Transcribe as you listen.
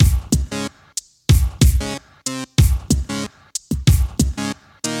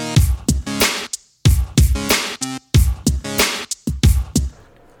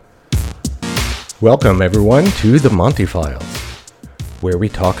Welcome, everyone, to the Monty Files, where we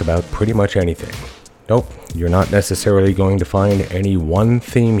talk about pretty much anything. Nope, you're not necessarily going to find any one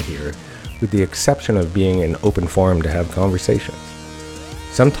theme here, with the exception of being an open forum to have conversations.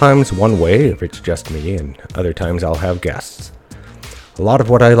 Sometimes one way if it's just me, and other times I'll have guests. A lot of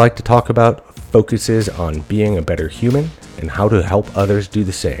what I like to talk about focuses on being a better human and how to help others do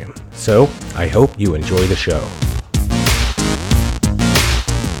the same. So, I hope you enjoy the show.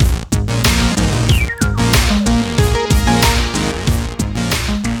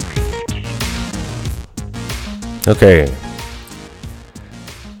 Okay,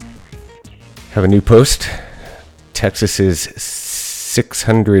 have a new post. Texas's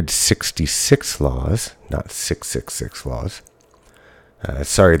 666 laws, not 666 laws.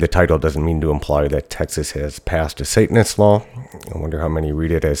 Sorry, the title doesn't mean to imply that Texas has passed a Satanist law. I wonder how many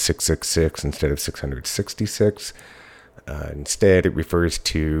read it as 666 instead of 666. Instead, it refers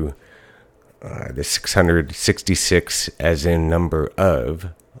to the 666 as in number of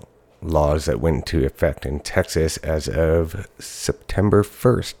laws that went into effect in Texas as of September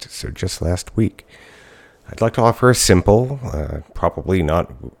 1st, so just last week. I'd like to offer a simple, probably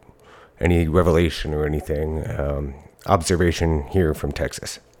not any revelation or anything, observation here from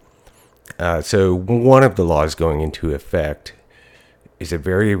Texas. So one of the laws going into effect is a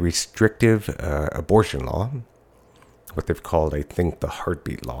very restrictive abortion law, what they've called, I think, the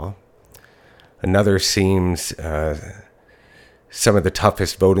heartbeat law. Another seems some of the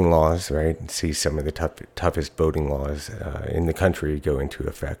toughest voting laws, right? See some of the toughest voting laws in the country go into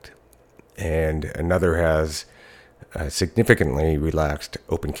effect. And another has significantly relaxed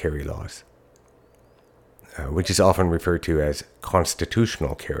open carry laws, which is often referred to as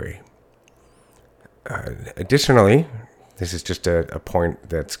constitutional carry. Additionally, this is just a point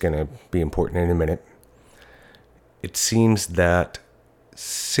that's going to be important in a minute. It seems that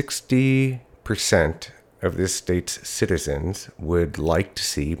 60% of this state's citizens would like to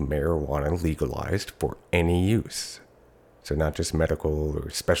see marijuana legalized for any use. So not just medical or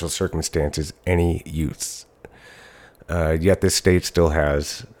special circumstances, any use. Yet this state still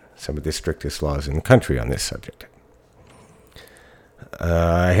has some of the strictest laws in the country on this subject.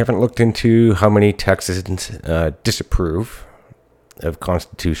 I haven't looked into how many Texans disapprove of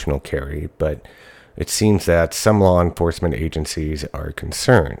constitutional carry, but it seems that some law enforcement agencies are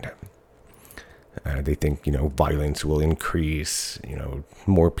concerned. They think, violence will increase,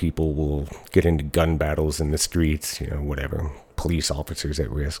 more people will get into gun battles in the streets, whatever, police officers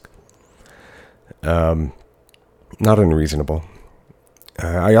at risk. Not unreasonable.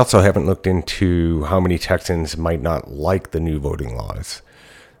 I also haven't looked into how many Texans might not like the new voting laws.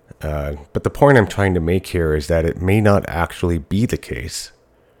 But the point I'm trying to make here is that it may not actually be the case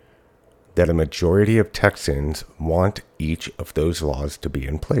that a majority of Texans want each of those laws to be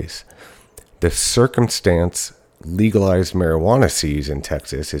in place. The circumstance legalized marijuana sees in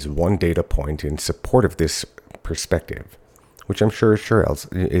Texas is one data point in support of this perspective, which I'm sure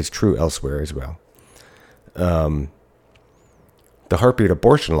is true elsewhere as well. The heartbeat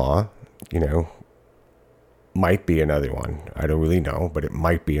abortion law, might be another one. I don't really know, but it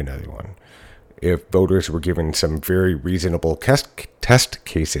might be another one. If voters were given some very reasonable test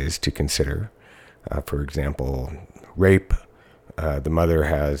cases to consider, for example, rape, the mother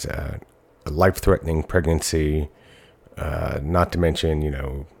has a life-threatening pregnancy, not to mention,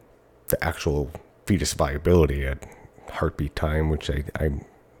 the actual fetus viability at heartbeat time, which I'm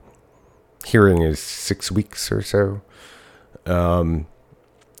hearing is 6 weeks or so. Open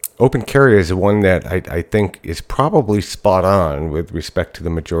carry is one that I think is probably spot on with respect to the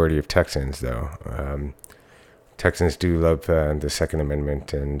majority of Texans, though. Texans do love the Second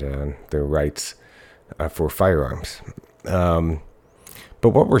Amendment and their rights for firearms.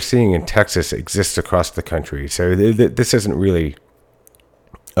 But what we're seeing in Texas exists across the country. So this isn't really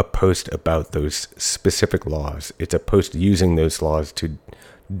a post about those specific laws. It's a post using those laws to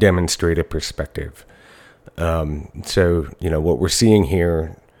demonstrate a perspective. So, what we're seeing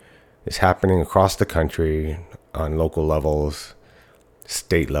here is happening across the country on local levels,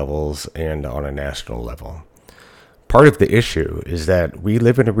 state levels, and on a national level. Part of the issue is that we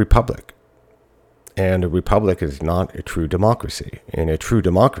live in a republic. And a republic is not a true democracy. In a true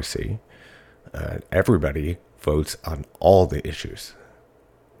democracy, everybody votes on all the issues,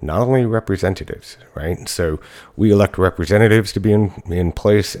 not only representatives, right? So we elect representatives to be in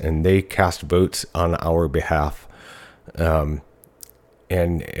place, and they cast votes on our behalf. And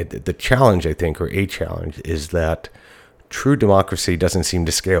the challenge, I think, or a challenge, is that true democracy doesn't seem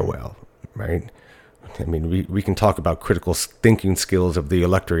to scale well, right? I mean, we can talk about critical thinking skills of the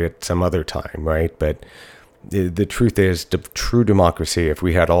electorate some other time, right? But the truth is, the true democracy, if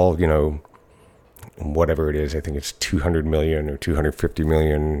we had all, whatever it is, I think it's 200 million or 250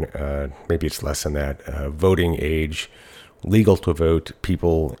 million, maybe it's less than that, voting age, legal to vote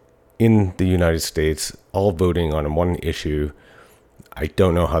people in the United States, all voting on one issue. I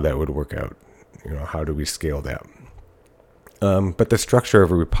don't know how that would work out. How do we scale that? But the structure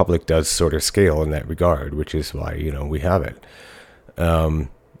of a republic does sort of scale in that regard, which is why, we have it.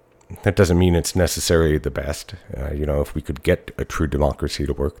 That doesn't mean it's necessarily the best. If we could get a true democracy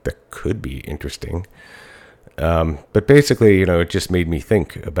to work, that could be interesting. But basically, it just made me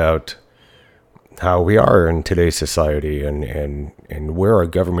think about how we are in today's society and where our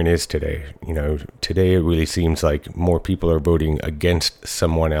government is today. Today it really seems like more people are voting against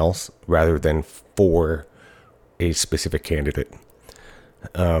someone else rather than for a specific candidate.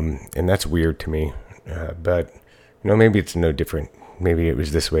 And that's weird to me. But, maybe it's no different. Maybe it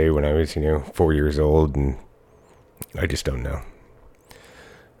was this way when I was, 4 years old, and I just don't know.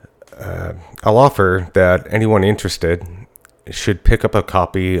 I'll offer that anyone interested should pick up a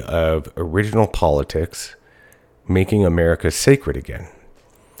copy of Original Politics, Making America Sacred Again.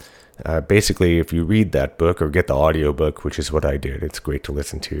 Basically, if you read that book or get the audiobook, which is what I did, it's great to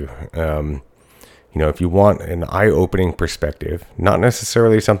listen to. If you want an eye-opening perspective, not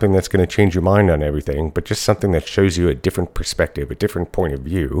necessarily something that's going to change your mind on everything, but just something that shows you a different perspective, a different point of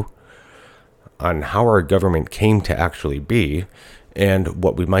view on how our government came to actually be and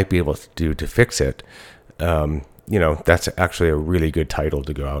what we might be able to do to fix it, that's actually a really good title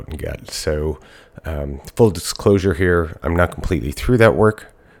to go out and get. So, full disclosure here, I'm not completely through that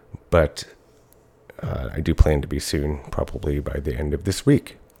work, but I do plan to be soon, probably by the end of this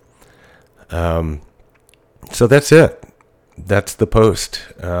week. So that's it. That's the post.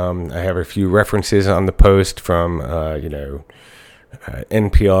 I have a few references on the post from,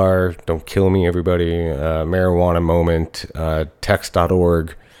 NPR, Don't Kill Me, everybody, Marijuana Moment,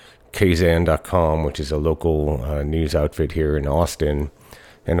 text.org, kzan.com, which is a local news outfit here in Austin.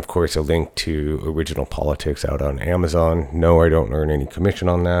 And, of course, a link to Original Politics out on Amazon. No, I don't earn any commission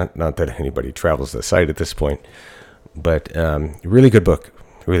on that. Not that anybody travels the site at this point. But really good book.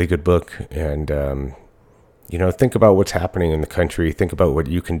 Really good book. And, think about what's happening in the country. Think about what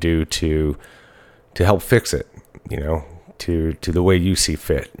you can do to help fix it, to the way you see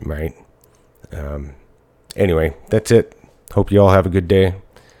fit, right? Anyway, that's it. Hope you all have a good day.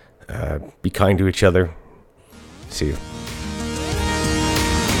 Be kind to each other. See you.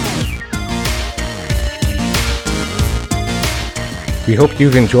 We hope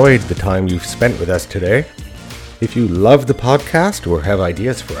you've enjoyed the time you've spent with us today. If you love the podcast or have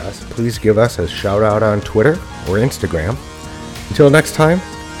ideas for us, please give us a shout out on Twitter or Instagram. Until next time,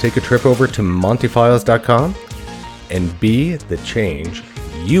 take a trip over to montyfiles.com and be the change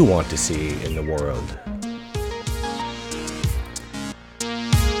you want to see in the world.